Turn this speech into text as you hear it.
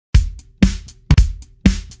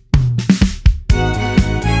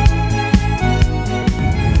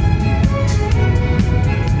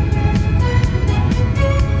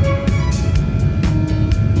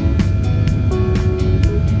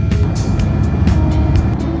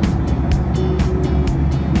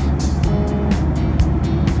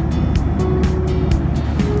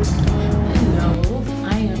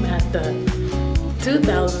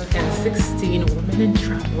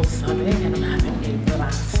24/7 and I'm having a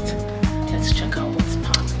blast. Let's check out what's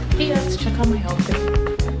popping. Hey, let's check out my outfit.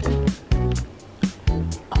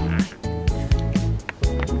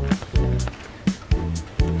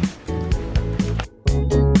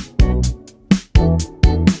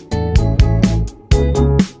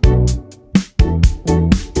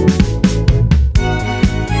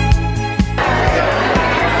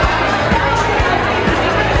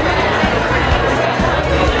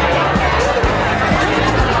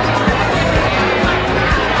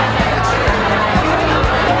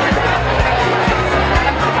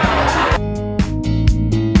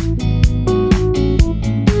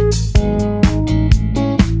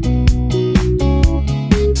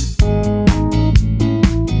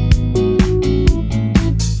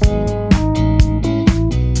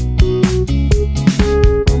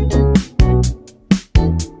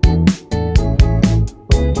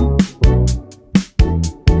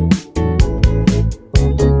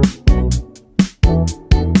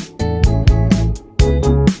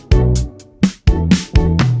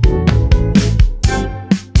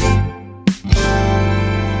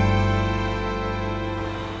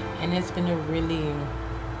 And it's been a really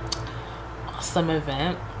awesome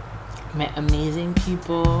event. Met amazing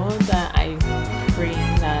people that I pray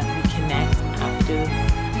that we connect after,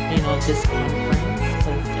 you know, this conference,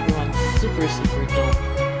 because everyone's super dope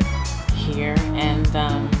here. And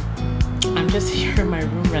I'm just here in my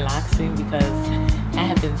room relaxing because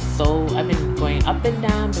I've been going up and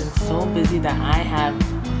down, been so busy that I have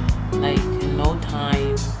like no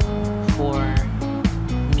time for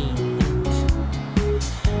me.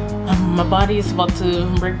 My body is about to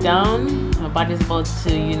break down. My body is about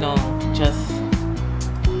to, you know, just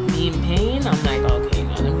be in pain. I'm like, okay,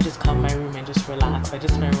 now let me just come in my room and just relax. I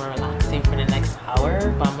just been relaxing for the next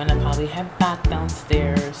hour, but I'm gonna probably head back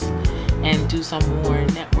downstairs and do some more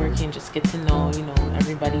networking, just get to know, you know,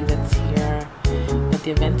 everybody that's here. But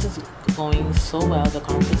the event is going so well. The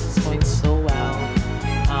conference is going so well.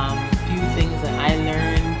 Few things that I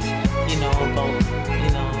learned, you know, about,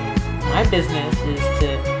 you know, my business is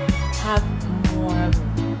to have more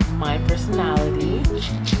of my personality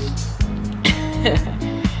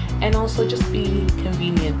and also just be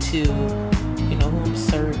convenient to, you know, who I'm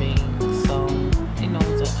serving. So, you know,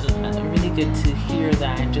 it's really good to hear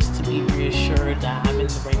that and just to be reassured that I'm in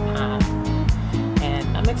the right path.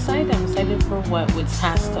 And I'm excited for what Woods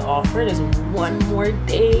has to offer. There's one more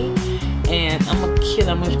day and I'm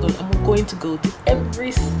going to go to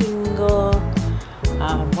every single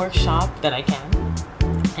workshop that I can.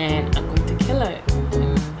 And I'm going to kill it,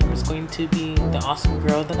 and I'm just going to be the awesome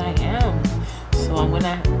girl that I am. So I'm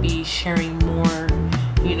gonna be sharing more,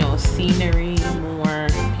 you know, scenery, more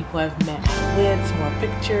people I've met with, more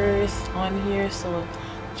pictures on here, so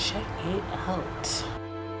check it out.